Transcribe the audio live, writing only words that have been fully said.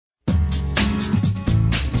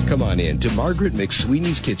Come on in to Margaret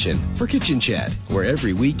McSweeney's Kitchen for Kitchen Chat, where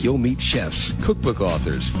every week you'll meet chefs, cookbook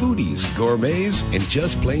authors, foodies, gourmets, and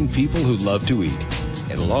just plain people who love to eat.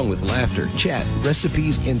 And along with laughter, chat,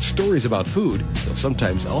 recipes, and stories about food, you'll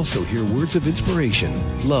sometimes also hear words of inspiration,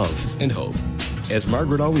 love, and hope. As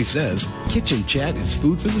Margaret always says, Kitchen Chat is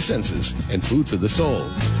food for the senses and food for the soul.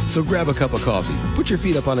 So grab a cup of coffee, put your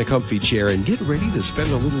feet up on a comfy chair, and get ready to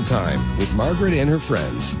spend a little time with Margaret and her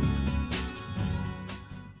friends.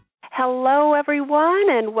 Hello, everyone,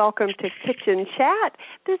 and welcome to Kitchen Chat.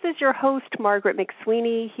 This is your host, Margaret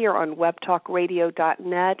McSweeney, here on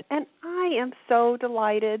webtalkradio.net, and I am so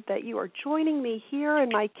delighted that you are joining me here in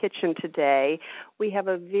my kitchen today. We have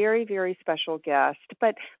a very, very special guest,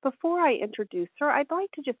 but before I introduce her, I'd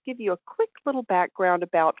like to just give you a quick little background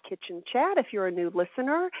about Kitchen Chat if you're a new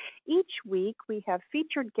listener. Each week, we have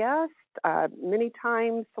featured guests, many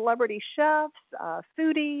times celebrity chefs,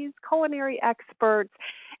 foodies, culinary experts,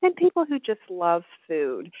 and people who just love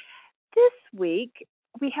food. This week,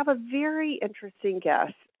 we have a very interesting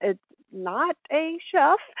guest. It's not a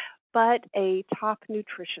chef, but a top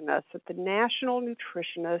nutritionist at the National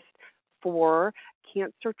Nutritionist for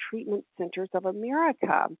Cancer Treatment Centers of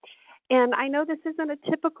America. And I know this isn't a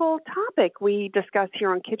typical topic we discuss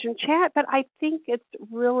here on Kitchen Chat, but I think it's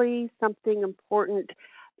really something important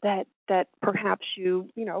that perhaps you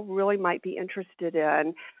really might be interested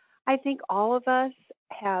in. I think all of us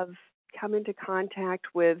have come into contact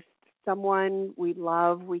with someone we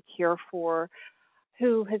love, we care for,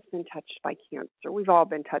 who has been touched by cancer. We've all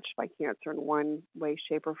been touched by cancer in one way,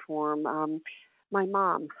 shape, or form. My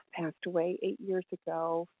mom passed away 8 years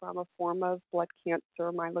ago from a form of blood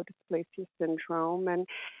cancer, myelodysplasia syndrome,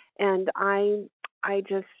 and I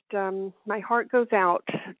just my heart goes out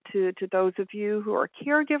to those of you who are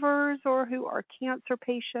caregivers or who are cancer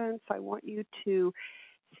patients. I want you to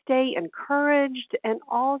stay encouraged and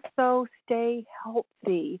also stay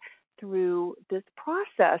healthy through this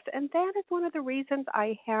process. And that is one of the reasons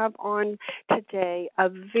I have on today a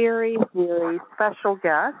very, very special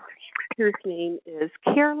guest whose name is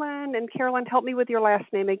Carolyn. And Carolyn, help me with your last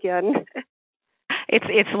name again.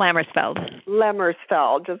 It's Lammersfeld.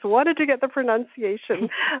 Lammersfeld. Just wanted to get the pronunciation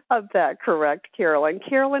of that correct, Carolyn.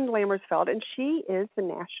 Carolyn Lammersfeld, and she is the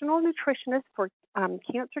National Nutritionist for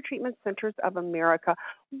Cancer Treatment Centers of America.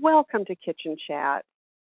 Welcome to Kitchen Chat.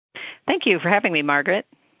 Thank you for having me, Margaret.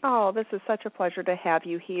 Oh, this is such a pleasure to have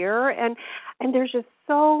you here. And there's just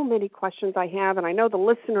so many questions I have, and I know the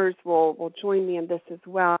listeners will join me in this as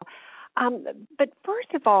well. But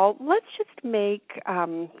first of all, let's just make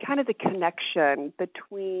kind of the connection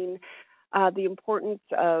between the importance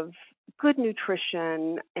of good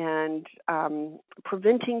nutrition and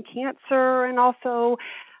preventing cancer and also,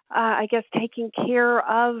 I guess, taking care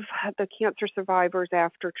of the cancer survivors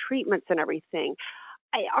after treatments and everything.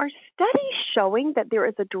 Are studies showing that there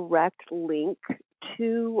is a direct link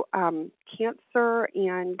to cancer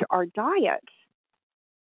and our diet?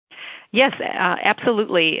 Yes,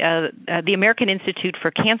 absolutely. The American Institute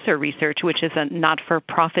for Cancer Research, which is a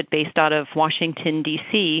not-for-profit based out of Washington,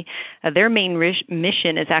 D.C., their main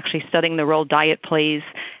mission is actually studying the role diet plays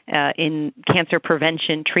in cancer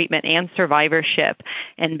prevention, treatment, and survivorship.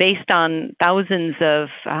 And based on thousands of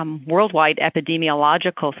worldwide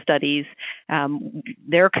epidemiological studies,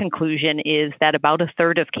 their conclusion is that about a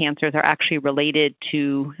third of cancers are actually related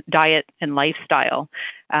to diet and lifestyle.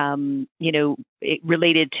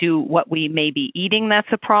 Related to what we may be eating that's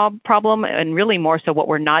a problem, and really more so what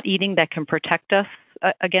we're not eating that can protect us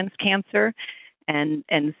against cancer.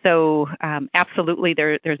 And so absolutely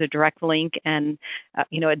there's a direct link, and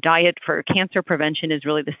a diet for cancer prevention is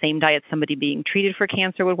really the same diet somebody being treated for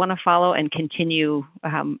cancer would want to follow and continue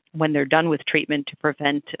when they're done with treatment to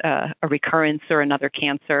prevent a recurrence or another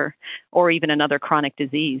cancer or even another chronic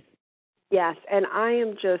disease. Yes, and I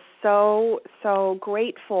am just so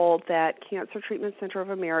grateful that Cancer Treatment Center of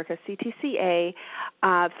America, CTCA,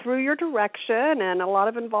 through your direction and a lot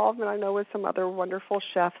of involvement, I know, with some other wonderful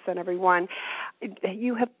chefs and everyone,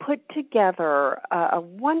 you have put together a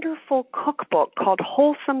wonderful cookbook called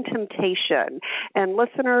Wholesome Temptation. And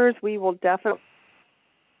listeners, we will definitely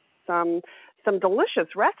some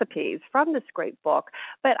delicious recipes from this great book.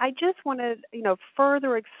 But I just want to,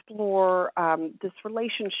 further explore this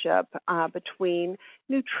relationship between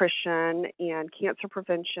nutrition and cancer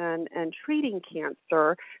prevention and treating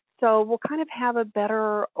cancer. So we'll kind of have a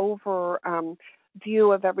better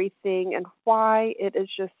view of everything and why it is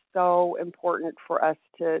just so important for us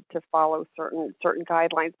to follow certain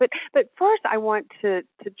guidelines. But first, I want to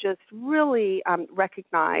just really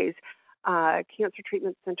recognize Cancer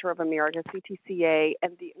Treatment Center of America, CTCA,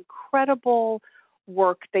 and the incredible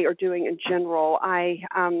work they are doing in general. I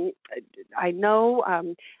know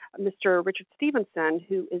Mr. Richard Stevenson,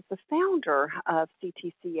 who is the founder of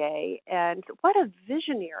CTCA, and what a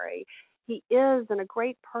visionary he is, and a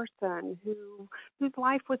great person whose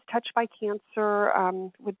life was touched by cancer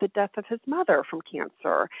with the death of his mother from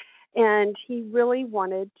cancer. And he really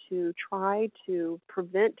wanted to try to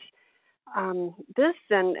prevent this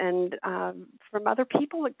and from other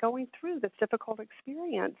people going through this difficult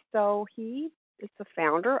experience. So he is the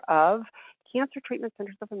founder of Cancer Treatment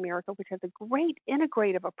Centers of America, which has a great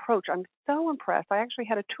integrative approach. I'm so impressed. I actually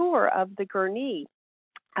had a tour of the Gurnee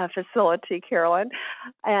facility, Carolyn,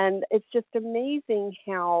 and it's just amazing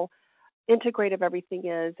how integrative everything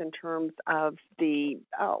is in terms of the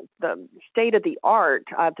state of the art.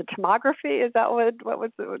 The tomography, is that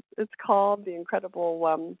what it's called? The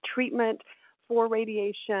incredible treatment for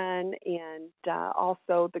radiation, and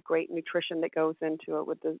also the great nutrition that goes into it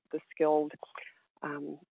with the skilled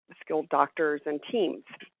doctors and teams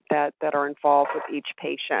that are involved with each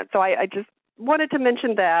patient. So I just wanted to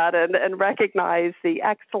mention that and recognize the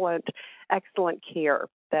excellent care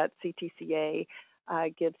that CTCA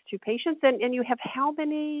gives to patients. And you have how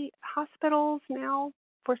many hospitals now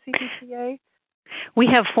for CTCA? We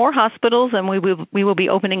have 4 hospitals, and we will be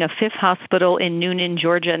opening a 5th hospital in Noonan,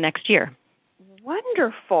 Georgia next year.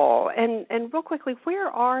 Wonderful. And real quickly, where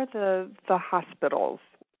are the hospitals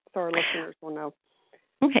so our listeners will know?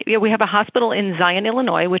 Okay. Yeah, we have a hospital in Zion,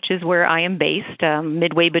 Illinois, which is where I am based,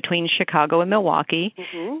 midway between Chicago and Milwaukee.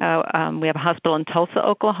 Mm-hmm. We have a hospital in Tulsa,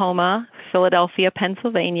 Oklahoma, Philadelphia,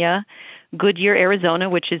 Pennsylvania, Goodyear, Arizona,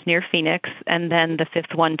 which is near Phoenix, and then the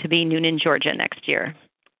 5th one to be Noonan, Georgia next year.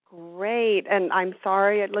 Great. And I'm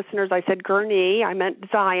sorry, listeners, I said Gurnee. I meant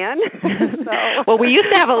Zion. So. Well, we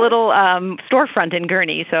used to have a little storefront in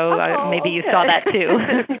Gurnee, so maybe you saw that too.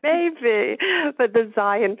 Maybe. But the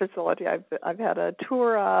Zion facility I've had a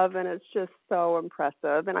tour of, and it's just so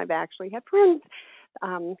impressive. And I've actually had friends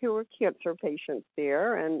who were cancer patients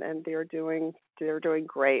there, and they're doing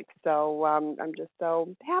great. So I'm just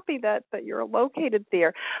so happy that you're located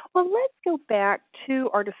there. Well, let's go back to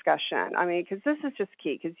our discussion. I mean, because this is just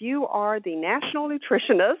key, because you are the national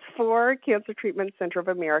nutritionist for Cancer Treatment Center of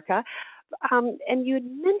America. And you had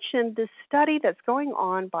mentioned this study that's going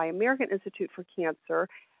on by American Institute for Cancer,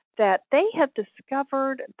 that they have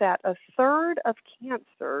discovered that a third of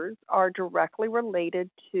cancers are directly related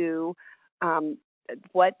to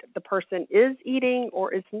what the person is eating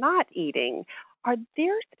or is not eating. Are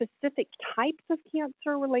there specific types of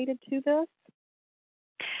cancer related to this?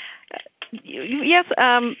 Yes,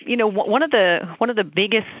 one of the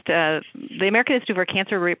biggest, the American Institute for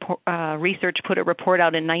Cancer Research put a report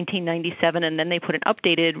out in 1997, and then they put an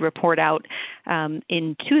updated report out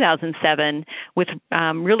in 2007 with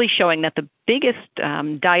really showing that the biggest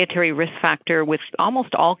dietary risk factor with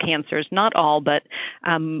almost all cancers, not all, but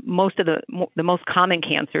most of the most common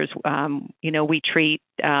cancers, we treat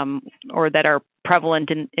or that are prevalent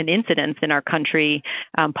in incidence in our country,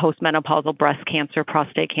 postmenopausal breast cancer,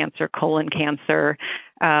 prostate cancer, colon cancer,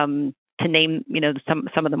 to name,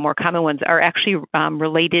 some of the more common ones, are actually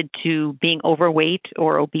related to being overweight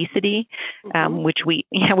or obesity, mm-hmm. which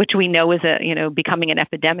we know is becoming an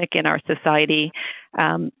epidemic in our society.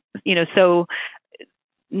 So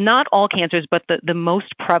not all cancers, but the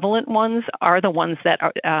most prevalent ones are the ones that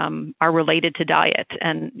are related to diet,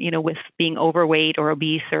 and with being overweight or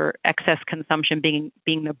obese or excess consumption being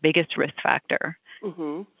the biggest risk factor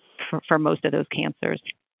mm-hmm. for most of those cancers.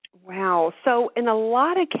 Wow. So in a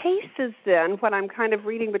lot of cases then, what I'm kind of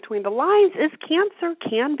reading between the lines is cancer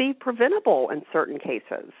can be preventable in certain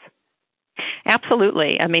cases.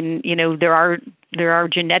 Absolutely. I mean, there are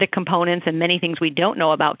genetic components and many things we don't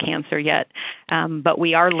know about cancer yet, but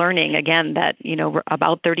we are learning, again, that,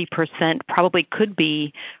 about 30% probably could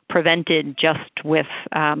be prevented just with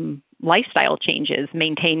lifestyle changes,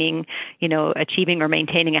 maintaining, achieving or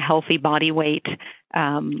maintaining a healthy body weight,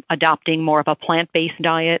 adopting more of a plant-based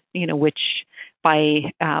diet, which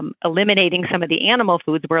by eliminating some of the animal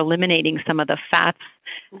foods, we're eliminating some of the fats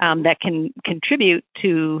that can contribute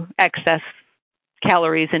to excess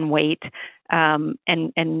calories and weight. And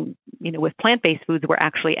with plant-based foods, we're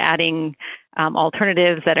actually adding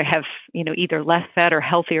alternatives that have, either less fat or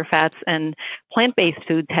healthier fats. And plant-based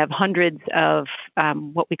foods have hundreds of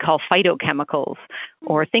what we call phytochemicals,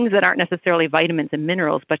 or things that aren't necessarily vitamins and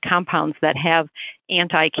minerals, but compounds that have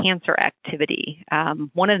anti-cancer activity.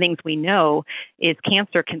 One of the things we know is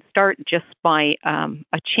cancer can start just by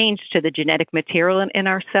a change to the genetic material in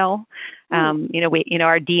our cell.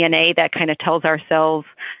 Our DNA that kind of tells our cells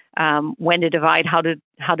when to divide, how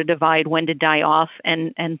to divide, when to die off,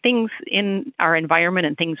 and things in our environment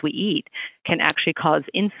and things we eat can actually cause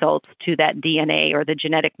insults to that DNA or the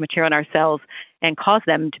genetic material in our cells and cause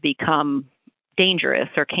them to become dangerous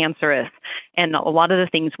or cancerous. And a lot of the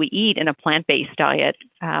things we eat in a plant-based diet,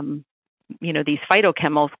 these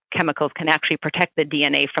phytochemicals can actually protect the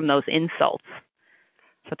DNA from those insults.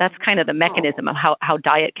 So that's kind of the mechanism of how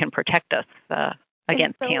diet can protect us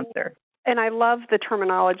against cancer. And I love the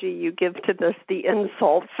terminology you give to this, the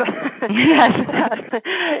insults. Yes.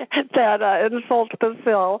 that insult the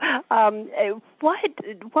cell.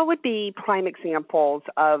 What would be prime examples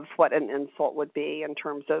of what an insult would be in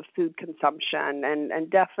terms of food consumption and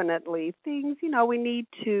definitely things, we need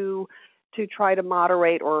to try to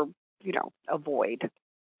moderate or, avoid?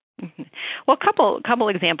 Mm-hmm. Well, a couple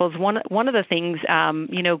examples. One of the things,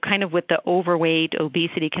 kind of with the overweight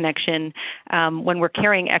obesity connection, when we're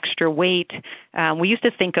carrying extra weight, we used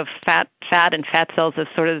to think of fat and fat cells as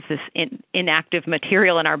sort of this inactive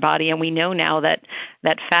material in our body, and we know now that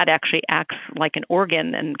fat actually acts like an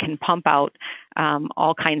organ and can pump out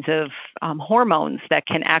all kinds of hormones that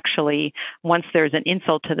can actually, once there's an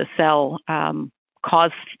insult to the cell,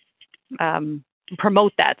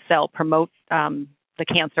 promote that cell, the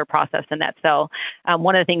cancer process in that cell.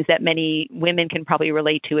 One of the things that many women can probably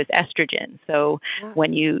relate to is estrogen. So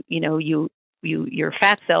when your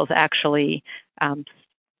fat cells actually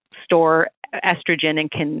store estrogen and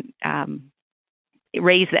can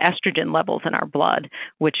raise the estrogen levels in our blood,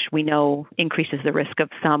 which we know increases the risk of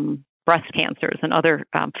some breast cancers and other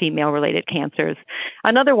female-related cancers.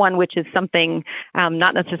 Another one, which is something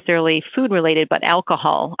not necessarily food-related, but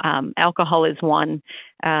alcohol. Alcohol is one.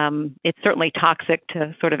 It's certainly toxic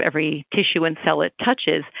to sort of every tissue and cell it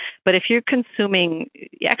touches. But if you're consuming,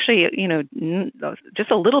 actually, just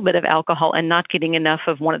a little bit of alcohol and not getting enough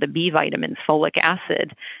of one of the B vitamins, folic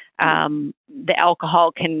acid, the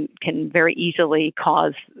alcohol can very easily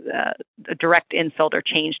cause a direct insult or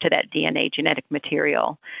change to that DNA genetic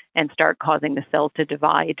material and start causing the cells to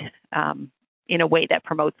divide in a way that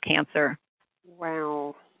promotes cancer.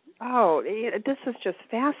 Wow. Oh, this is just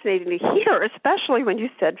fascinating to hear, especially when you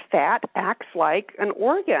said fat acts like an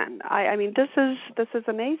organ. I mean, this is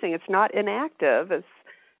amazing. It's not inactive.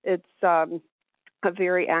 It's a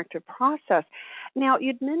very active process. Now,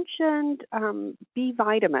 you'd mentioned B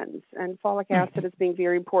vitamins and folic acid as being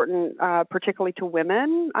very important, particularly to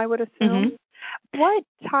women, I would assume. Mm-hmm. What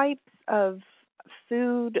types of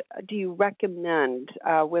food do you recommend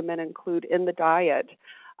women include in the diet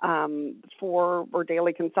for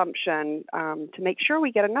daily consumption to make sure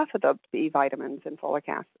we get enough of the B vitamins and folic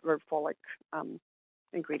acid or folic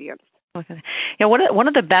ingredients? Okay. Yeah, one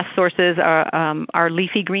of the best sources are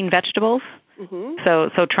leafy green vegetables. Mm-hmm.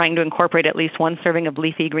 So trying to incorporate at least one serving of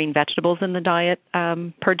leafy green vegetables in the diet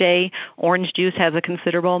per day. Orange juice has a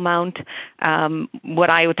considerable amount.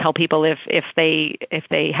 What I would tell people if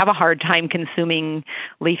they have a hard time consuming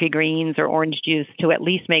leafy greens or orange juice, to at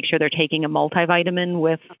least make sure they're taking a multivitamin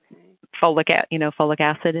with folic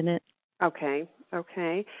acid in it. Okay.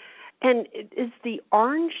 And is the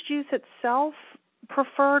orange juice itself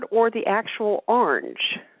preferred or the actual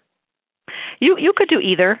orange? You could do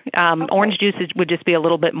either. Orange juice would just be a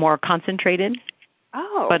little bit more concentrated.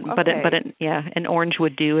 Oh, but an orange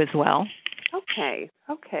would do as well. Okay,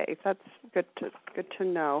 that's good to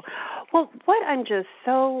know. Well, what I'm just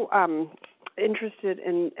so interested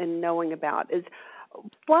in knowing about is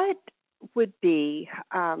what would be,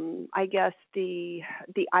 I guess, the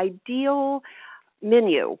ideal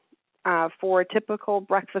menu for a typical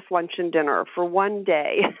breakfast, lunch, and dinner for one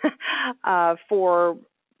day for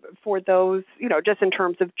those, just in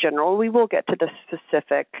terms of general. We will get to the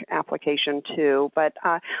specific application too, but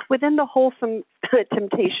within the Wholesome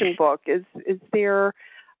Temptation book, is there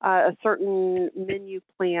a certain menu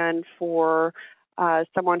plan for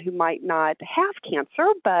someone who might not have cancer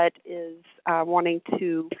but is wanting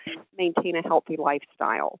to maintain a healthy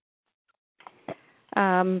lifestyle?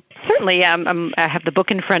 Certainly, I have the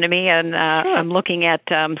book in front of me, and sure. I'm looking at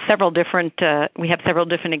several different. We have several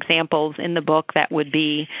different examples in the book that would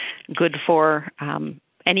be good for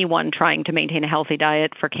anyone trying to maintain a healthy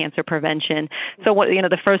diet for cancer prevention. So,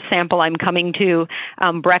 the first sample I'm coming to,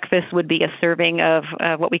 breakfast would be a serving of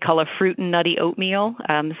what we call a fruit and nutty oatmeal.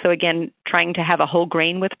 So again, trying to have a whole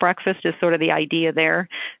grain with breakfast is sort of the idea there.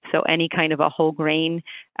 So any kind of a whole grain.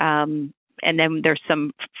 And then there's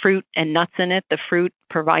some fruit and nuts in it, the fruit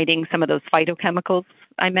providing some of those phytochemicals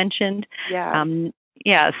I mentioned.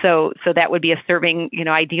 Yeah. So that would be a serving,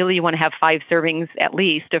 ideally you want to have 5 servings at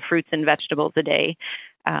least of fruits and vegetables a day.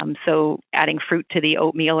 So adding fruit to the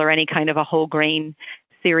oatmeal or any kind of a whole grain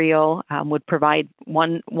cereal would provide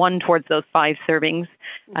one towards those 5 servings.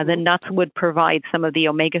 The nuts would provide some of the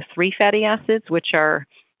omega-3 fatty acids, which are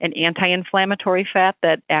an anti-inflammatory fat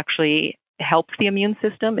that actually helps the immune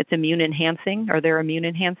system. It's immune enhancing, or they're immune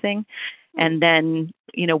enhancing. And then,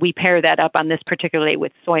 we pair that up on this particular day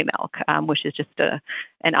with soy milk, which is just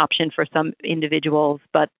an option for some individuals,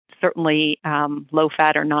 but certainly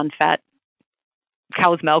low-fat or non-fat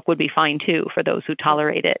cow's milk would be fine too for those who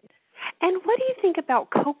tolerate it. And what do you think about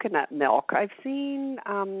coconut milk? I've seen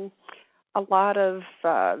a lot of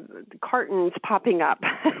cartons popping up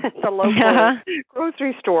at the local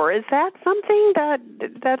grocery store. Is that something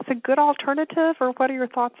that's a good alternative, or what are your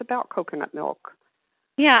thoughts about coconut milk?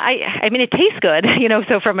 Yeah, I mean, it tastes good,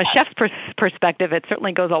 so from a chef's perspective, it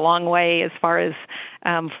certainly goes a long way as far as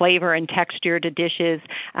flavor and texture to dishes.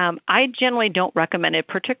 I generally don't recommend it,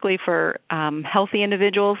 particularly for healthy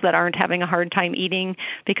individuals that aren't having a hard time eating,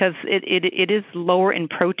 because it is lower in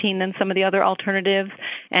protein than some of the other alternatives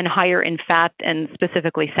and higher in fat, and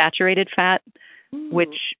specifically saturated fat,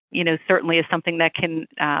 which, certainly is something that can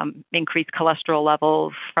increase cholesterol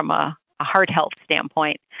levels from a heart health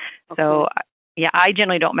standpoint. Okay. So, yeah, I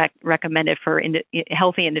generally don't recommend it for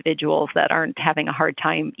healthy individuals that aren't having a hard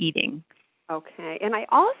time eating. Okay. And I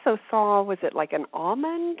also saw, was it like an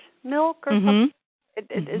almond milk or something?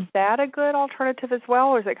 Is that a good alternative as well,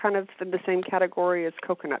 or is it kind of in the same category as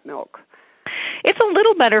coconut milk? It's a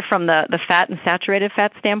little better from the fat and saturated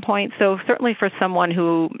fat standpoint. So certainly for someone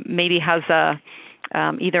who maybe has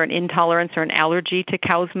either an intolerance or an allergy to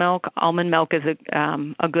cow's milk, almond milk is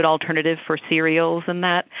a good alternative for cereals and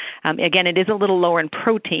that. Again, it is a little lower in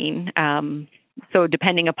protein, so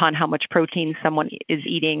depending upon how much protein someone is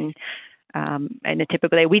eating in a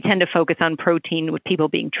typical day, we tend to focus on protein with people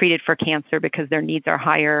being treated for cancer because their needs are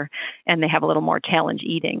higher and they have a little more challenge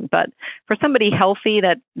eating. But for somebody healthy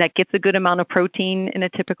that gets a good amount of protein in a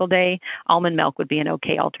typical day, almond milk would be an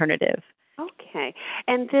okay alternative. Okay.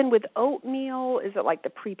 And then with oatmeal, is it like the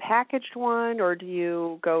prepackaged one, or do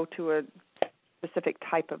you go to a specific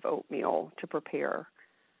type of oatmeal to prepare?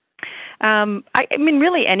 I mean,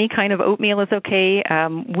 really any kind of oatmeal is okay.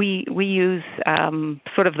 We use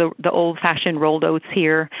sort of the old-fashioned rolled oats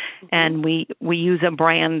here, and we use a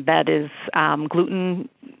brand that is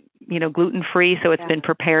gluten-free, so it's been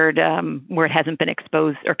prepared where it hasn't been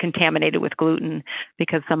exposed or contaminated with gluten,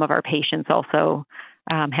 because some of our patients also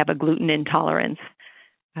have a gluten intolerance.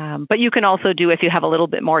 But you can also do, if you have a little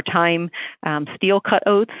bit more time, steel-cut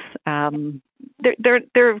oats.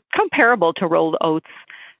 They're comparable to rolled oats,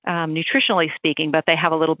 nutritionally speaking, but they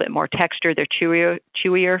have a little bit more texture. They're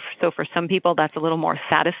chewier. So for some people, that's a little more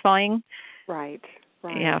satisfying. Right.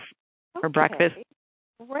 Yeah, for breakfast.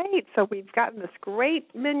 Great. So we've gotten this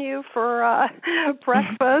great menu for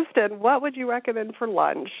breakfast, and what would you recommend for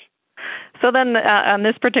lunch? So then on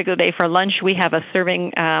this particular day for lunch, we have a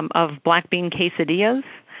serving of black bean quesadillas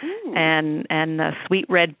and sweet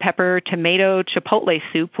red pepper tomato chipotle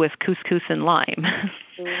soup with couscous and lime.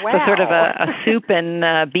 Wow. So sort of a soup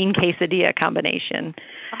and bean quesadilla combination.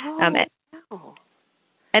 Wow.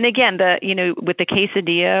 And again, with the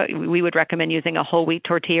quesadilla, we would recommend using a whole wheat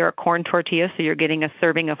tortilla or corn tortilla, so you're getting a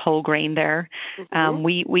serving of whole grain there.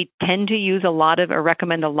 We tend to use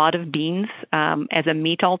recommend a lot of beans as a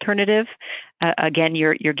meat alternative. Again,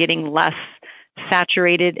 you're getting less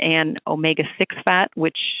saturated and omega-6 fat,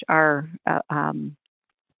 which are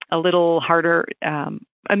a little harder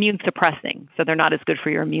immune suppressing, so they're not as good for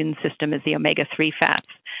your immune system as the omega-3 fats.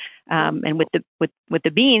 And with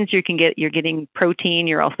the beans, you're getting protein.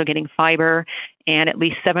 You're also getting fiber and at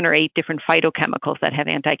least 7 or 8 different phytochemicals that have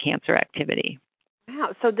anti-cancer activity.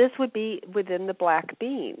 Wow! So this would be within the black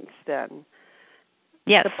beans, then?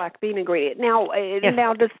 Yes. The black bean ingredient. Now, yes.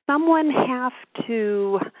 Now, does someone have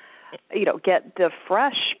to, get the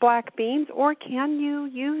fresh black beans, or can you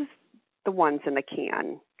use the ones in the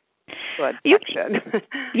can? You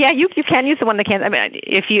can use the one that can. I mean,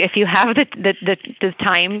 if you have the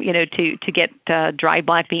time, to get dry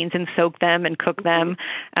black beans and soak them and cook them.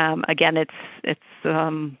 Again, it's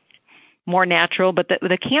more natural, but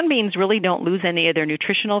the canned beans really don't lose any of their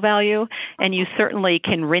nutritional value, and you certainly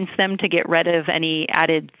can rinse them to get rid of any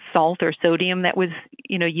added salt or sodium that was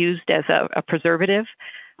used as a preservative.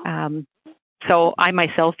 So I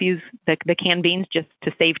myself use the canned beans just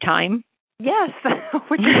to save time. Yes,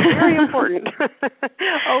 which is very important.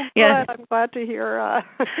 Oh, good. Yes. I'm glad to hear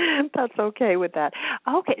that's okay with that.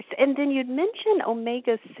 Okay, and then you'd mentioned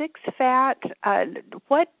omega-6 fat.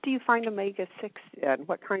 What do you find omega-6 in?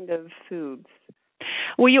 What kind of foods?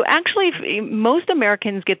 Well, most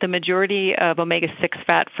Americans get the majority of omega-6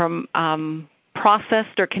 fat from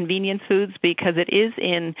processed or convenience foods because it is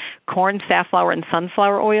in corn, safflower, and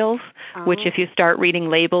sunflower oils, which if you start reading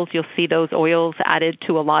labels, you'll see those oils added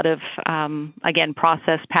to a lot of, again,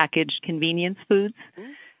 processed, packaged convenience foods.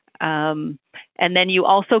 And then you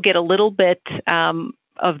also get a little bit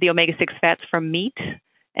of the omega-6 fats from meat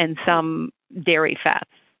and some dairy fats.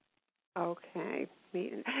 Okay.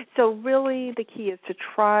 So really the key is to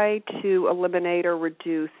try to eliminate or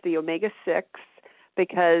reduce the omega-6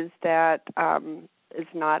 because that is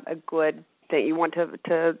not a good thing. You want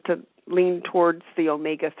to lean towards the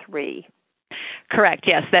omega-3. Correct,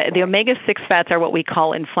 yes. The omega-6 fats are what we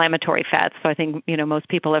call inflammatory fats. So I think, most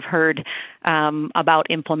people have heard about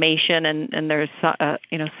inflammation, and there's,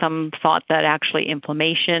 some thought that actually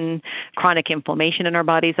chronic inflammation in our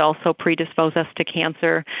bodies also predispose us to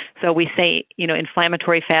cancer. So we say,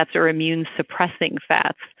 inflammatory fats are immune-suppressing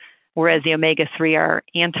fats, whereas the omega-3 are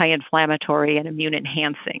anti-inflammatory and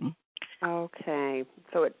immune-enhancing. Okay,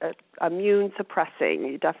 so immune suppressing,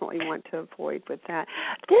 you definitely want to avoid with that.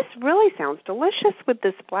 This really sounds delicious with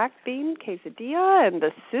this black bean quesadilla and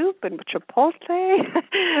the soup and chipotle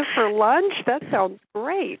for lunch. That sounds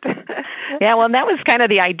great. Yeah, well, and that was kind of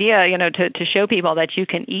the idea, to show people that you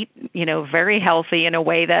can eat, very healthy in a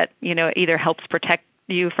way that, either helps protect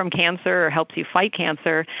you from cancer or helps you fight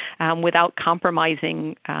cancer without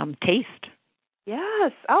compromising taste.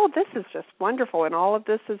 Yes. Oh, this is just wonderful. And all of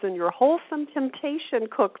this is in your Wholesome Temptation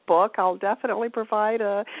cookbook. I'll definitely provide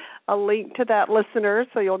a link to that, listener,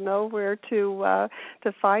 so you'll know where to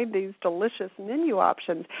find these delicious menu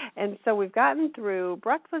options. And so we've gotten through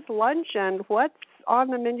breakfast, lunch, and what's on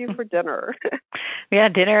the menu for dinner? Yeah,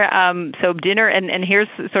 dinner. So dinner, and here's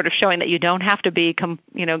sort of showing that you don't have to be,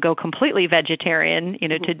 go completely vegetarian,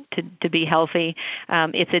 to be healthy.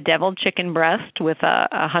 It's a deviled chicken breast with a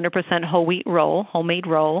 100% whole wheat roll, homemade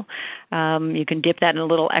roll. You can dip that in a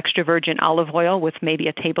little extra virgin olive oil with maybe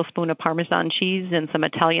a tablespoon of Parmesan cheese and some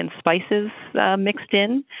Italian spices mixed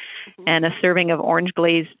in, and a serving of orange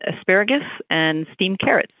glazed asparagus and steamed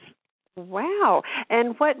carrots. Wow.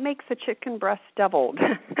 And what makes a chicken breast deviled?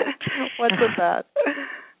 What's with that?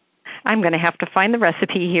 I'm going to have to find the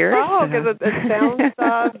recipe here. Oh, because it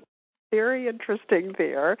sounds very interesting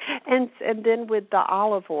there. And then with the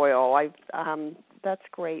olive oil, that's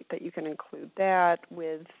great that you can include that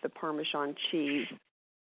with the Parmesan cheese.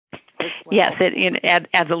 Well. Yes, it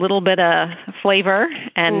adds a little bit of flavor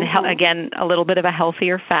and, again, a little bit of a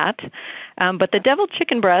healthier fat. But the deviled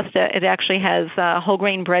chicken breast, it actually has whole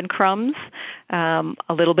grain breadcrumbs, a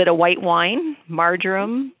little bit of white wine,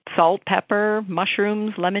 marjoram, salt, pepper,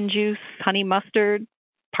 mushrooms, lemon juice, honey mustard,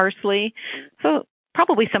 parsley. So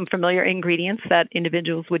probably some familiar ingredients that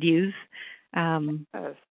individuals would use.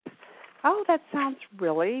 Yes. Oh, that sounds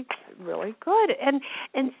really, really good. And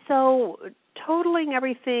so totaling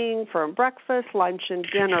everything from breakfast, lunch, and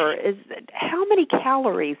dinner, how many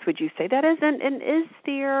calories would you say that is? And is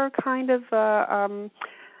there kind of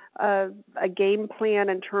a game plan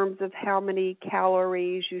in terms of how many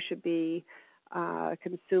calories you should be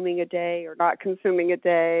consuming a day or not consuming a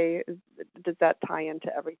day? Does that tie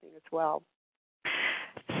into everything as well?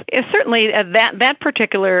 Certainly, that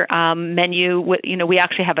particular menu, we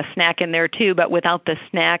actually have a snack in there too, but without the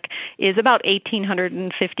snack is about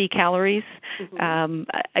 1,850 calories.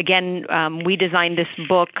 Again, we designed this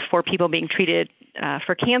book for people being treated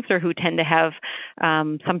for cancer who tend to have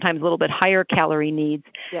sometimes a little bit higher calorie needs.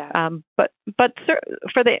 Yeah. But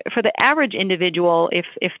for the average individual,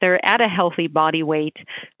 if they're at a healthy body weight,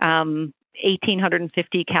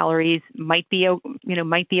 1,850 calories might be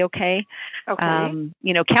okay. Okay.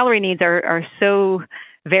 Calorie needs are so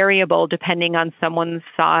variable depending on someone's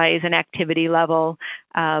size and activity level.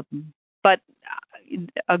 But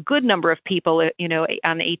a good number of people, on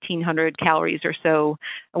 1,800 calories or so,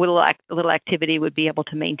 a little activity would be able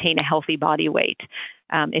to maintain a healthy body weight.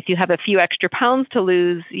 If you have a few extra pounds to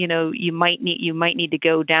lose, you might need to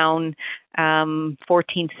go down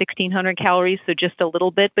 1,600 calories, so just a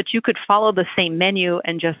little bit. But you could follow the same menu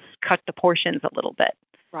and just cut the portions a little bit.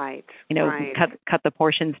 Right. Right. Cut the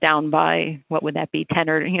portions down by, what would that be, 10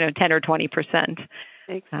 or 20%.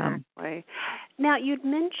 Exactly. Now, you'd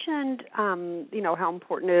mentioned, how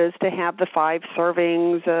important it is to have the 5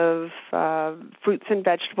 servings of fruits and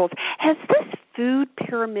vegetables. Has this food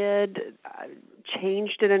pyramid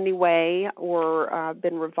changed in any way or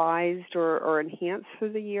been revised or enhanced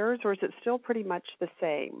through the years, or is it still pretty much the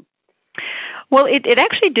same? Well, it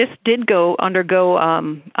actually just did undergo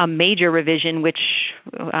a major revision, which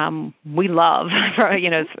we love.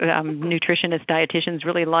 Nutritionists, dietitians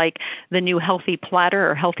really like the new healthy platter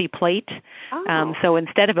or healthy plate. Oh. So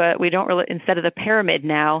instead of the pyramid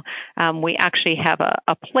now, we actually have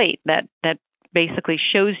a plate that basically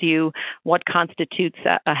shows you what constitutes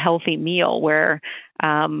a healthy meal, where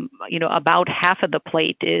about half of the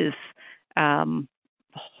plate is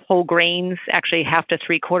whole grains. Actually, half to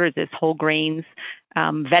 3/4 is whole grains,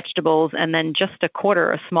 vegetables, and then just a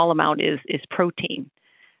quarter, a small amount, is protein.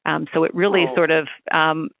 So it really sort of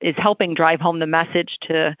is helping drive home the message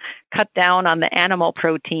to cut down on the animal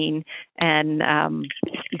protein and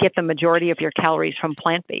get the majority of your calories from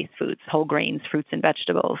plant-based foods, whole grains, fruits and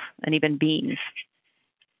vegetables, and even beans.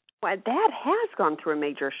 Well, that has gone through a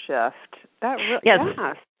major shift.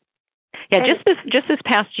 Yes. Yeah, just this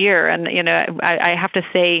past year, and I have to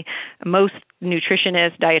say, most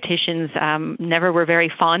nutritionists, dietitians, never were very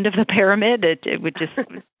fond of the pyramid. It would just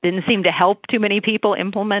didn't seem to help too many people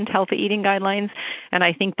implement healthy eating guidelines. And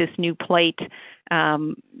I think this new plate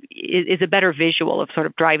is a better visual of sort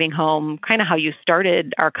of driving home kind of how you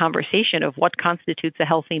started our conversation of what constitutes a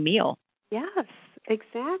healthy meal. Yes,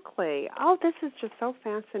 exactly. Oh, this is just so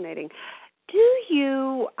fascinating. Do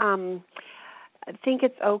you think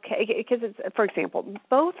it's okay, because it's, for example,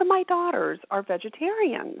 both of my daughters are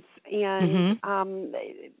vegetarians, and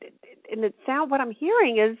and it sounds, what I'm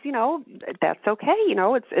hearing is, that's okay.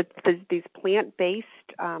 It's these plant-based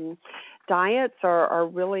diets are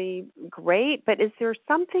really great. But is there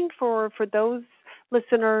something for those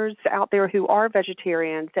listeners out there who are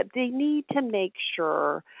vegetarians that they need to make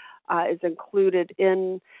sure is included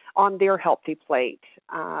on their healthy plate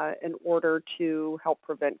in order to help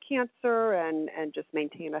prevent cancer and just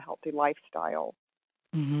maintain a healthy lifestyle?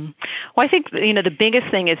 Mm-hmm. Well, I think the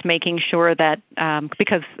biggest thing is making sure that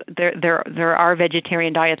because there are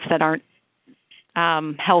vegetarian diets that aren't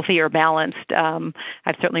healthy or balanced.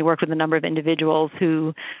 I've certainly worked with a number of individuals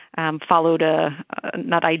who followed a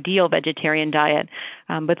not ideal vegetarian diet,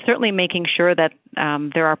 but certainly making sure that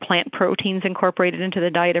there are plant proteins incorporated into the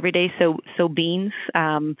diet every day. So beans,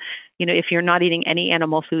 if you're not eating any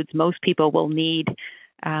animal foods, most people will need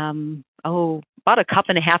about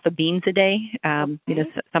 1.5 cups of beans a day,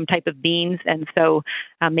 some type of beans. And so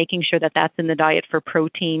making sure that that's in the diet for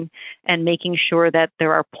protein, and making sure that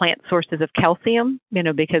there are plant sources of calcium,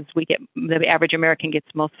 because the average American gets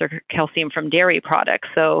most of their calcium from dairy products.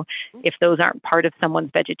 So if those aren't part of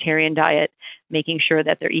someone's vegetarian diet, making sure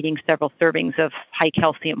that they're eating several servings of high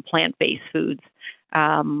calcium plant-based foods,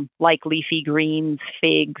 like leafy greens,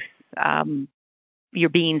 figs. Your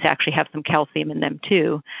beans actually have some calcium in them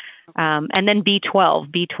too. And then B12.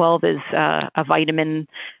 B12 is a vitamin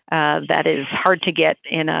that is hard to get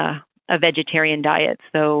in a vegetarian diet.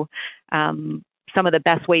 So some of the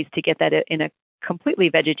best ways to get that in a completely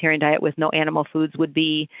vegetarian diet with no animal foods would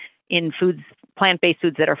be in plant-based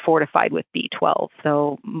foods that are fortified with B12.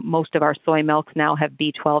 So most of our soy milks now have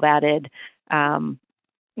B12 added.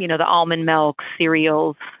 The almond milk,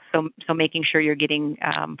 cereals. So making sure you're getting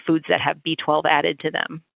foods that have B12 added to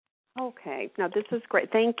them. Okay. Now, this is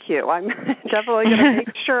great. Thank you. I'm definitely going to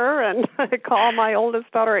make sure and call my oldest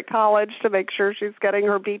daughter at college to make sure she's getting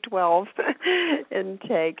her B12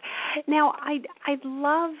 intake. Now, I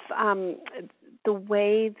love the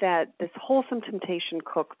way that this Wholesome Temptation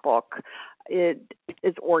cookbook is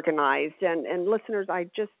organized. And listeners, I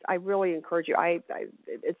really encourage you.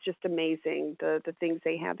 It's just amazing, the things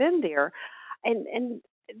they have in there.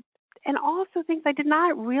 And also things I did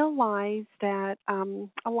not realize that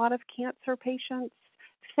a lot of cancer patients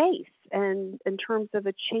face, and in terms of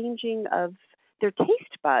a changing of their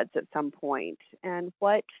taste buds at some point, and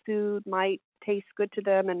what food might taste good to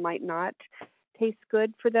them and might not taste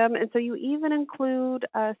good for them. And so you even include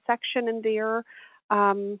a section in there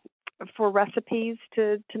for recipes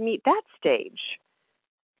to meet that stage.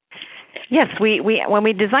 Yes, we when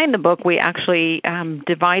we designed the book, we actually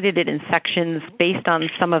divided it in sections based on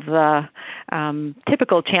some of the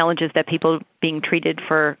typical challenges that people being treated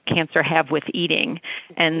for cancer have with eating.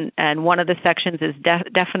 And one of the sections is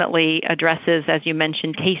definitely addresses, as you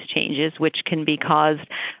mentioned, taste changes, which can be caused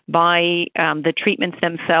by the treatments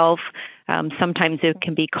themselves. Sometimes it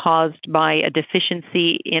can be caused by a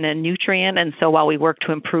deficiency in a nutrient. And so while we work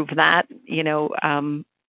to improve that,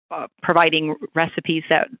 providing recipes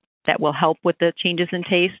that will help with the changes in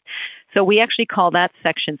taste. So we actually call that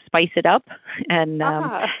section Spice It Up. And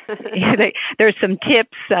there's some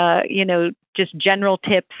tips, just general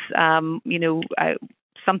tips.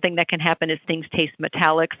 Something that can happen is things taste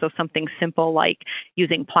metallic. So something simple like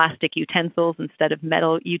using plastic utensils instead of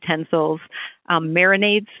metal utensils.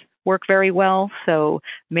 Marinades work very well. So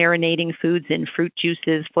marinating foods in fruit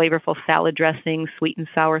juices, flavorful salad dressings, sweet and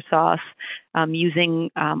sour sauce,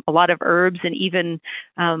 using a lot of herbs, and even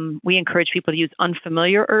we encourage people to use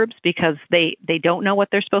unfamiliar herbs because they don't know what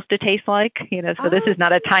they're supposed to taste like. So this is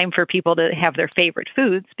not a time for people to have their favorite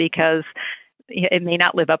foods because it may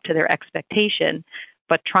not live up to their expectation,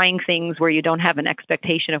 but trying things where you don't have an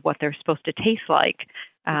expectation of what they're supposed to taste like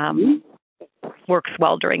works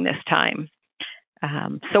well during this time.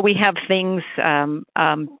 So we have things,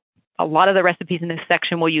 a lot of the recipes in this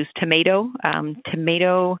section will use tomato.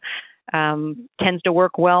 Tomato tends to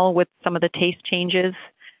work well with some of the taste changes.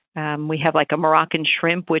 We have like a Moroccan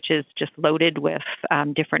shrimp, which is just loaded with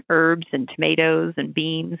different herbs and tomatoes and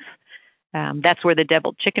beans. That's where the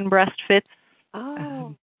deviled chicken breast fits.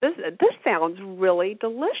 Oh, this sounds really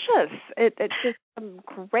delicious. It's just some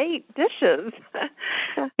great dishes.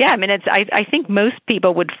 Yeah, I mean, I think most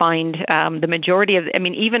people would find the majority of,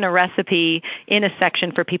 even a recipe in a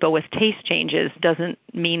section for people with taste changes doesn't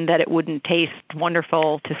mean that it wouldn't taste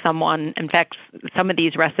wonderful to someone. In fact, some of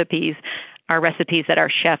these recipes are recipes that our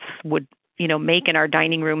chefs would, make in our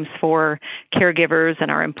dining rooms for caregivers and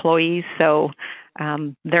our employees. So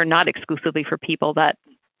they're not exclusively for people that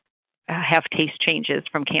have taste changes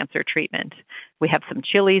from cancer treatment. We have some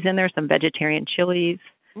chilies in there, some vegetarian chilies.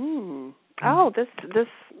 Oh, this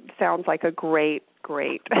sounds like a great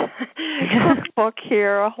cookbook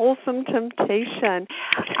here, a wholesome temptation.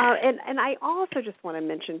 And I also just want to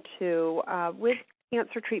mention too, with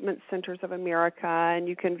Cancer Treatment Centers of America, and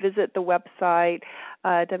you can visit the website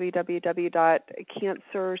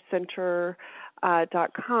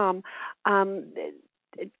www.cancercenter.com.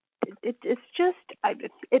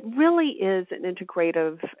 It really is an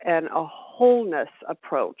integrative and a wholeness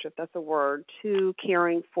approach, if that's a word, to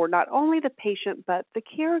caring for not only the patient but the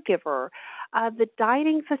caregiver. The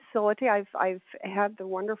dining facility, I've had the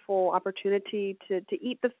wonderful opportunity to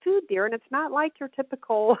eat the food there, and it's not like your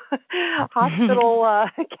typical hospital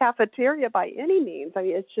cafeteria by any means. I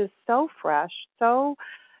mean, it's just so fresh, so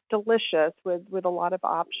delicious with a lot of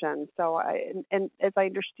options. So, and as I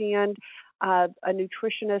understand, a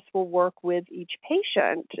nutritionist will work with each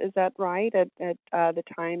patient. Is that right? At the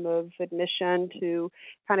time of admission, to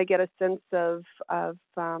kind of get a sense of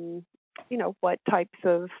what types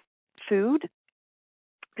of food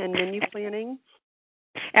and menu planning.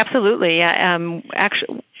 Absolutely.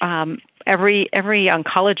 Actually, every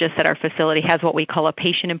oncologist at our facility has what we call a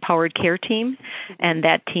patient-empowered care team, and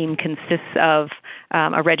that team consists of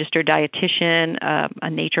a registered dietitian, a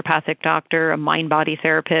naturopathic doctor, a mind-body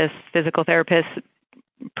therapist, physical therapist,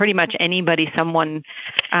 pretty much someone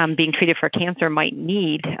being treated for cancer might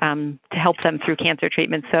need to help them through cancer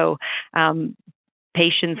treatment. So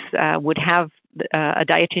patients would have a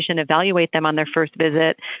dietitian evaluate them on their first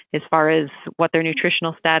visit as far as what their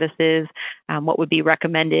nutritional status is, what would be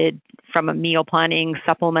recommended from a meal planning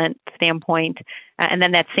supplement standpoint. And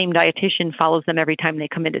then that same dietitian follows them every time they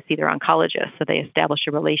come in to see their oncologist. So they establish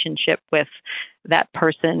a relationship with that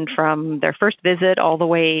person from their first visit all the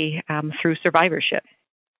way through survivorship.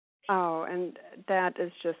 Oh, and that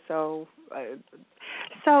is just so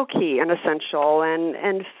key and essential.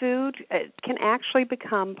 And food can actually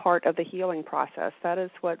become part of the healing process. That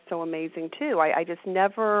is what's so amazing, too. I just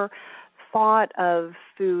never thought of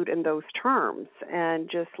food in those terms, and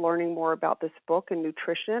just learning more about this book and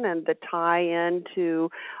nutrition and the tie-in to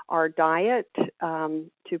our diet,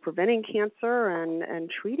 to preventing cancer and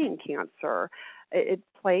treating cancer, it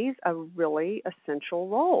plays a really essential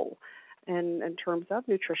role in terms of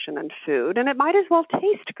nutrition and food, and it might as well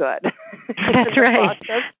taste good. That's right.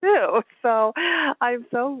 Too. So I'm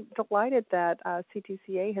so delighted that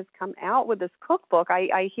CTCA has come out with this cookbook.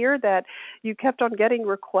 I hear that you kept on getting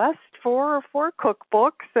requests for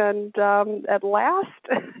cookbooks, and at last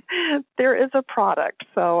there is a product.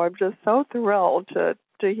 So I'm just so thrilled to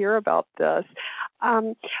hear about this.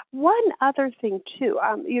 One other thing too,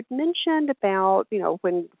 you'd mentioned about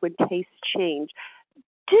when tastes change.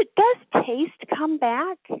 Does taste come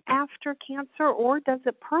back after cancer, or does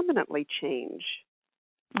it permanently change?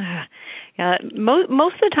 Most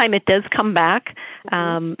of the time, it does come back.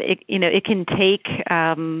 It can take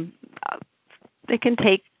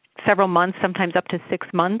several months, sometimes up to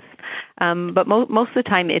 6 months, but most of the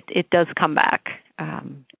time, it does come back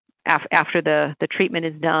after the treatment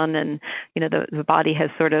is done, and the body has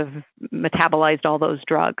sort of metabolized all those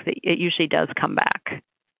drugs. It usually does come back.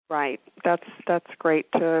 Right. That's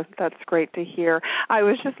great to hear. I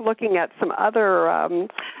was just looking at some other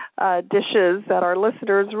dishes that our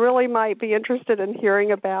listeners really might be interested in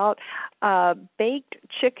hearing about. Baked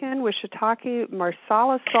chicken with shiitake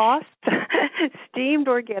marsala sauce, steamed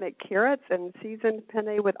organic carrots, and seasoned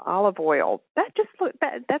penne with olive oil.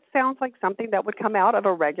 That sounds like something that would come out of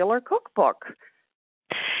a regular cookbook.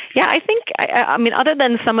 Yeah, I think, other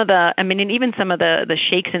than even some of the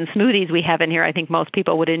shakes and smoothies we have in here, I think most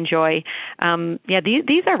people would enjoy.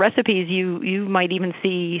 These are recipes you might even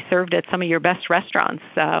see served at some of your best restaurants.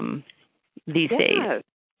 these days.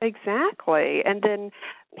 Exactly. And then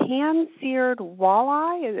pan-seared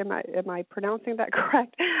walleye, am I pronouncing that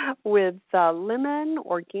correct? With lemon,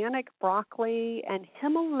 organic broccoli, and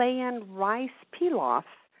Himalayan rice pilaf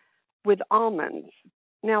with almonds.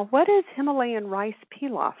 Now, what is Himalayan rice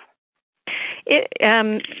pilaf?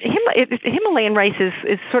 Himalayan rice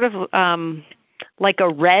is sort of like a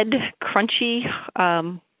red, crunchy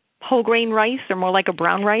whole grain rice, or more like a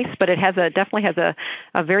brown rice, but it definitely has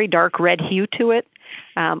a very dark red hue to it.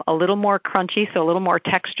 A little more crunchy, so a little more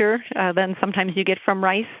texture than sometimes you get from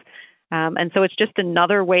rice. And so it's just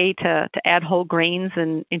another way to add whole grains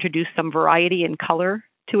and introduce some variety and color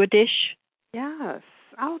to a dish. Yes.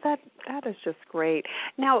 Oh, that is just great.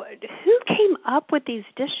 Now, who came up with these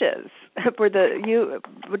dishes?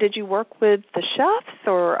 Did you work with the chefs,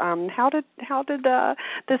 or how did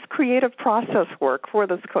this creative process work for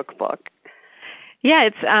this cookbook? Yeah,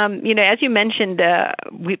 it's as you mentioned,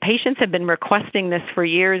 patients have been requesting this for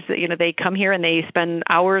years. They come here and they spend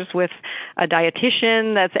hours with a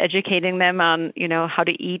dietitian that's educating them on how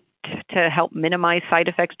to eat to help minimize side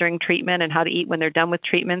effects during treatment, and how to eat when they're done with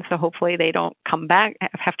treatment. So hopefully they don't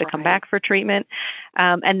have to come back for treatment.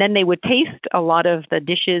 And then they would taste a lot of the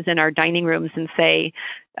dishes in our dining rooms and say,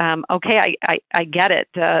 okay, I get it.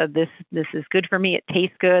 This is good for me. It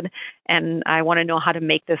tastes good, and I want to know how to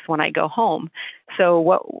make this when I go home.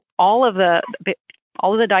 So all of the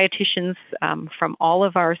dietitians from all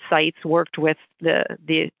of our sites worked with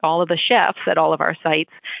all of the chefs at all of our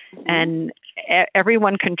sites, and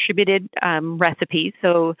everyone contributed recipes.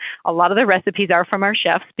 So a lot of the recipes are from our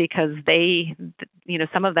chefs, because they,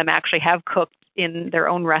 some of them actually have cooked in their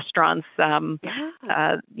own restaurants. They're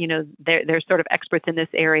sort of experts in this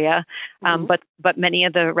area. But many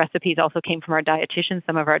of the recipes also came from our dietitians.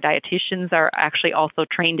 Some of our dietitians are actually also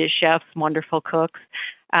trained as chefs, wonderful cooks.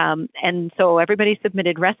 And so everybody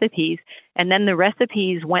submitted recipes, and then the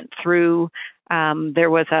recipes went through. There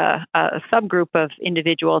was a subgroup of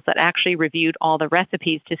individuals that actually reviewed all the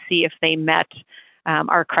recipes to see if they met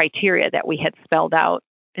our criteria that we had spelled out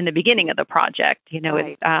in the beginning of the project.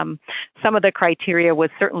 Right. Some of the criteria was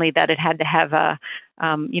certainly that it had to have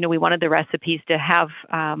we wanted the recipes to have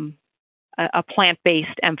a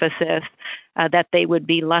plant-based emphasis, that they would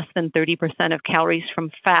be less than 30% of calories from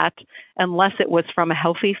fat, unless it was from a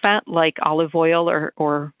healthy fat like olive oil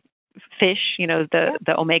or fish,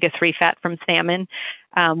 the omega-3 fat from salmon.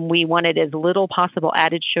 We wanted as little possible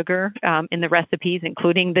added sugar in the recipes,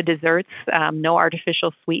 including the desserts, no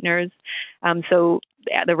artificial sweeteners. So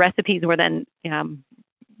the recipes were then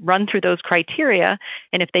run through those criteria,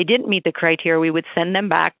 and if they didn't meet the criteria, we would send them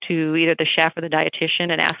back to either the chef or the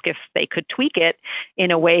dietitian and ask if they could tweak it in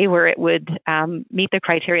a way where it would meet the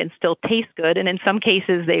criteria and still taste good. And in some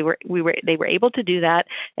cases, they were able to do that,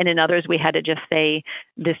 and in others, we had to just say,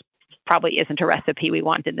 this probably isn't a recipe we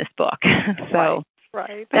want in this book. So.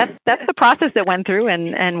 Right. That's the process that went through,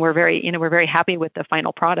 and we're very happy with the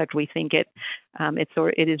final product. We think it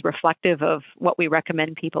is reflective of what we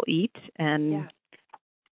recommend people eat, and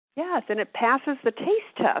Yes, and it passes the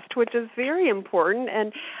taste test, which is very important.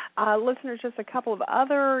 And listeners, just a couple of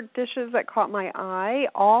other dishes that caught my eye: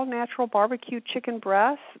 all natural barbecue chicken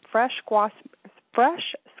breast, fresh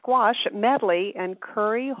squash medley, and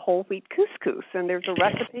curry whole wheat couscous. And there's a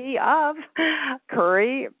recipe of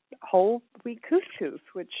curry whole wheat couscous,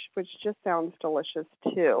 which just sounds delicious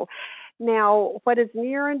too. Now, what is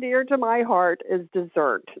near and dear to my heart is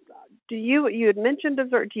dessert. You had mentioned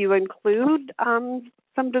dessert. Do you include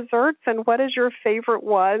some desserts, and what is your favorite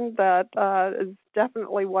one that is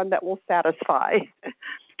definitely one that will satisfy?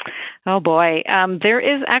 Oh boy, there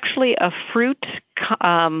is actually a fruit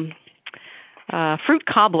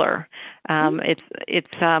cobbler.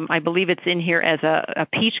 It's I believe it's in here as a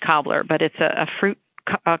peach cobbler, but it's a fruit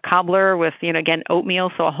cobbler with again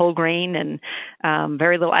oatmeal, so a whole grain, and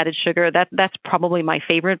very little added sugar. That's probably my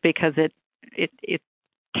favorite, because it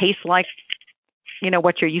tastes like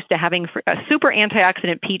what you're used to having for a super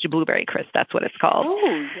antioxidant peach blueberry crisp. That's what it's called.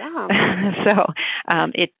 Oh, yeah. So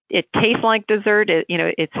it tastes like dessert.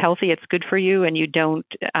 It's healthy. It's good for you, and it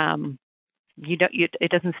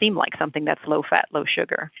doesn't seem like something that's low fat, low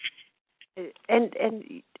sugar.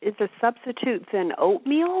 And is the substitute then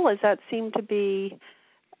oatmeal? Does that seem to be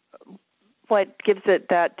what gives it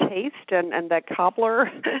that taste and that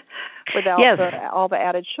cobbler without all the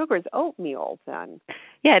added sugars? Oatmeal then.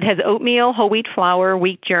 Yeah, it has oatmeal, whole wheat flour,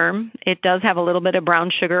 wheat germ. It does have a little bit of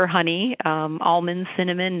brown sugar, honey, almonds,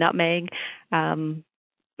 cinnamon, nutmeg, and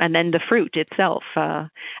then the fruit itself.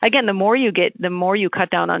 Again, the more you cut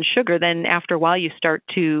down on sugar, then after a while you start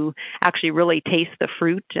to actually really taste the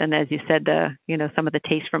fruit. And as you said, some of the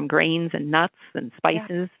taste from grains and nuts and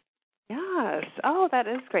spices. Yeah. Yes. Oh, that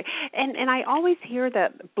is great. And I always hear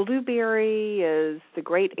that blueberry is the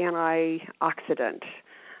great antioxidant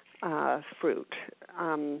fruit.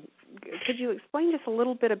 Could you explain just a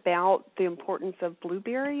little bit about the importance of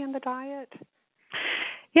blueberry in the diet?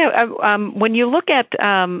 Yeah. When you look at,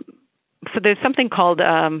 so there's something called,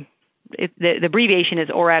 the abbreviation is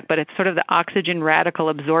ORAC, but it's sort of the oxygen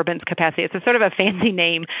radical absorbance capacity. It's a sort of a fancy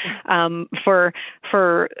name for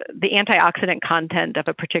the antioxidant content of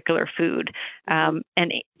a particular food. And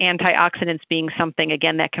antioxidants being something,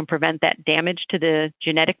 again, that can prevent that damage to the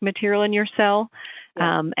genetic material in your cell.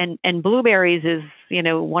 Yeah. And blueberries is,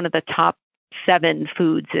 one of the top 7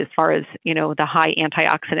 foods as far as, the high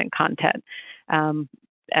antioxidant content.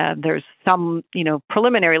 There's some,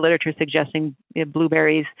 preliminary literature suggesting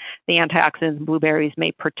blueberries, the antioxidants in blueberries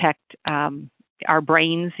may protect our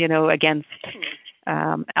brains, against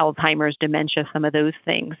Alzheimer's, dementia, some of those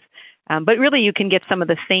things. But really, you can get some of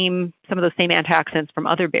those same antioxidants from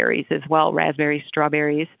other berries as well, raspberries,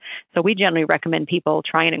 strawberries. So we generally recommend people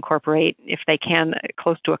try and incorporate, if they can,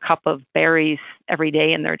 close to a cup of berries every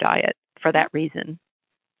day in their diet for that reason.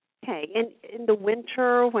 Okay, and in the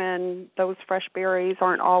winter when those fresh berries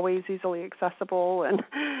aren't always easily accessible and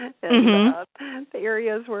the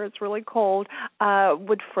areas where it's really cold,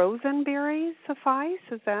 would frozen berries suffice?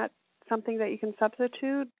 Is that something that you can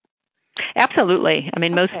substitute? Absolutely. I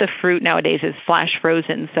mean, most of the fruit nowadays is flash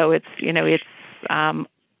frozen, so it's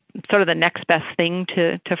sort of the next best thing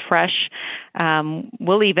to fresh.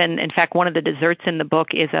 We'll even, in fact, one of the desserts in the book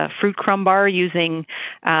is a fruit crumb bar using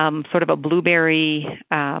sort of a blueberry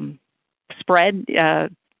spread,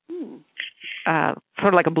 sort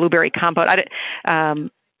of like a blueberry compote.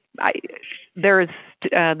 There's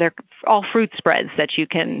all fruit spreads that you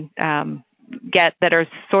can get that are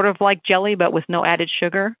sort of like jelly but with no added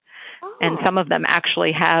sugar. Oh. And some of them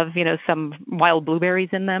actually have, some wild blueberries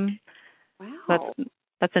in them. Wow.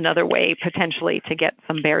 That's another way potentially to get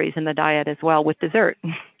some berries in the diet as well with dessert.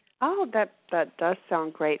 Oh, that does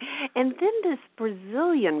sound great. And then this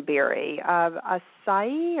Brazilian berry,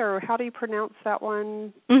 acai, or how do you pronounce that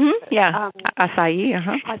one? Mm-hmm. Yeah, acai.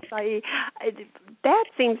 Acai. That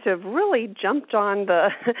seems to have really jumped on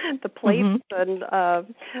the plates and of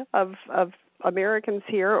Americans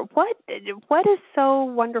here. What is so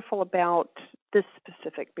wonderful about this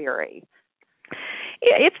specific berry?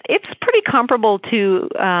 It's pretty comparable to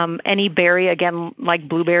any berry, again, like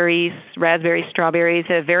blueberries, raspberries, strawberries.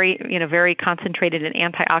 Very concentrated in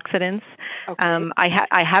antioxidants. Okay.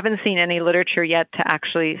 I haven't seen any literature yet to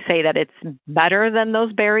actually say that it's better than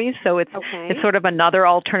those berries. So it's sort of another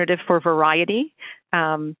alternative for variety.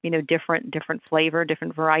 Different flavor,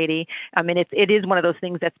 different variety. I mean, it is one of those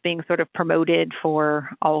things that's being sort of promoted for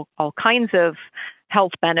all kinds of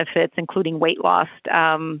health benefits, including weight loss.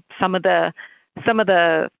 Some of the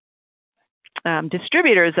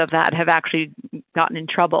distributors of that have actually gotten in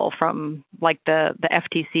trouble from, like, the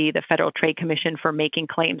FTC, the Federal Trade Commission, for making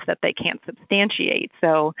claims that they can't substantiate.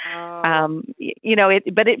 So, it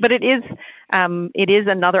is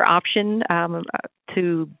another option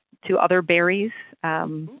to other berries.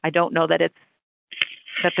 I don't know that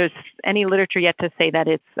there's any literature yet to say that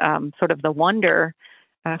it's sort of the wonder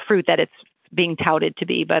fruit that it's being touted to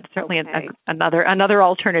be, but certainly another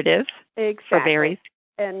alternative for berries.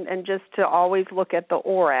 And just to always look at the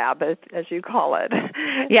ORAB, as you call it.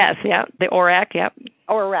 Yes, yeah, the ORAC, yep.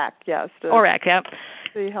 ORAC, yes. ORAC, yep.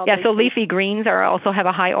 So leafy greens also have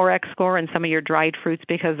a high ORAC score, and some of your dried fruits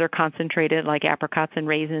because they're concentrated, like apricots and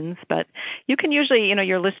raisins. But you can usually,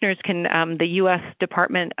 your listeners can, the U.S.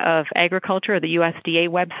 Department of Agriculture, the USDA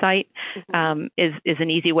website, is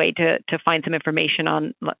an easy way to find some information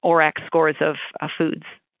on ORAC scores of foods.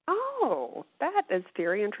 Oh, that is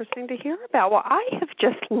very interesting to hear about. Well, I have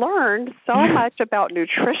just learned so much about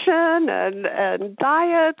nutrition and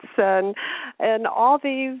diets and all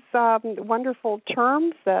these wonderful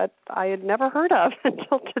terms that I had never heard of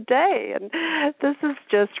until today. And this is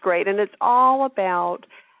just great. And it's all about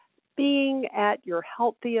being at your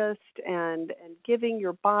healthiest and giving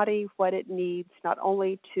your body what it needs, not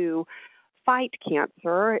only to fight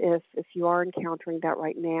cancer if you are encountering that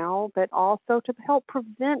right now, but also to help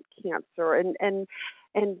prevent cancer. And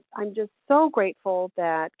I'm just so grateful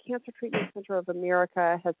that Cancer Treatment Center of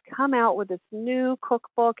America has come out with this new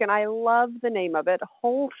cookbook, and I love the name of it,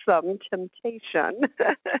 Wholesome Temptation.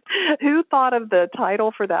 Who thought of the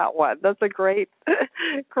title for that one? That's a great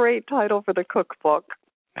title for the cookbook.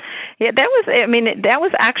 Yeah, that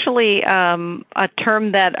was actually a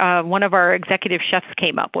term that one of our executive chefs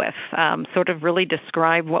came up with, sort of really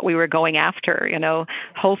describe what we were going after,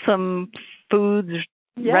 wholesome foods,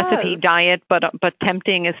 recipe, diet, but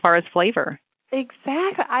tempting as far as flavor.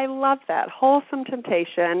 Exactly. I love that. Wholesome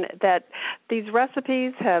temptation, that these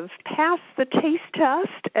recipes have passed the taste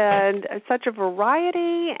test, and such a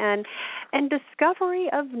variety and discovery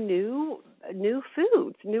of new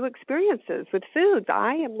foods, new experiences with foods.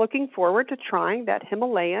 I am looking forward to trying that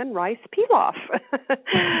Himalayan rice pilaf.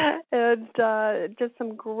 And just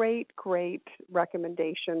some great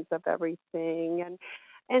recommendations of everything.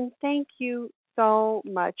 And thank you so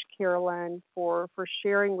much, Carolyn, for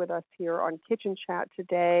sharing with us here on Kitchen Chat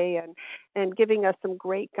today, and giving us some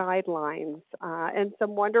great guidelines and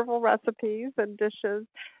some wonderful recipes and dishes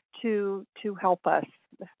to help us,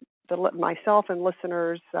 myself and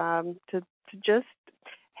listeners, to just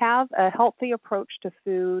have a healthy approach to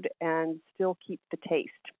food and still keep the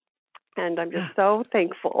taste. And I'm just so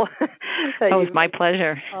thankful. That was my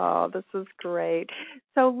pleasure. Oh, this is great.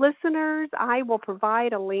 So listeners, I will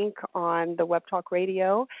provide a link on the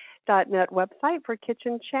WebTalkRadio.net website for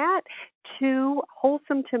Kitchen Chat to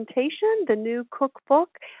Wholesome Temptation, the new cookbook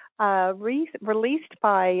released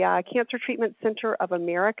by Cancer Treatment Center of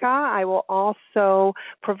America. I will also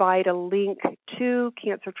provide a link to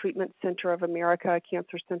Cancer Treatment Center of America,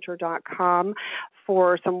 cancercenter.com,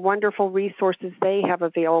 for some wonderful resources they have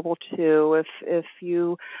available too if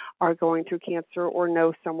you are going through cancer or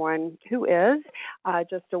know someone who is.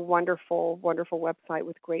 Just a wonderful website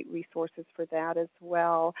with great resources for that as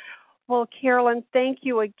well. Well, Carolyn, thank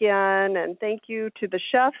you again, and thank you to the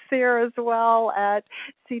chefs here as well at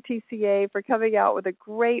CTCA for coming out with a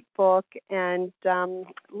great book. And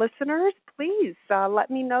listeners, please let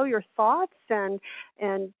me know your thoughts, and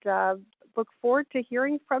look forward to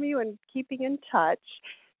hearing from you and keeping in touch.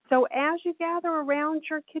 So as you gather around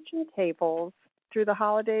your kitchen tables through the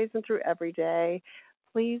holidays and through every day,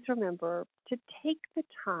 please remember to take the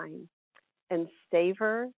time and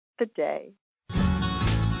savor the day.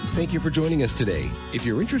 Thank you for joining us today. If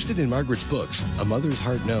you're interested in Margaret's books, A Mother's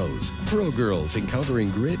Heart Knows, Pro Girls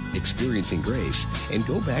Encountering Grit, Experiencing Grace, and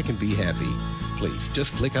Go Back and Be Happy, please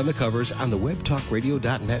just click on the covers on the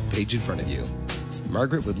WebTalkRadio.net page in front of you.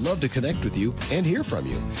 Margaret would love to connect with you and hear from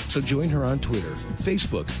you, so join her on Twitter,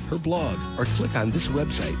 Facebook, her blog, or click on this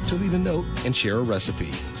website to leave a note and share a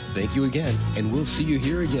recipe. Thank you again, and we'll see you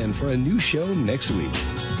here again for a new show next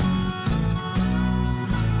week.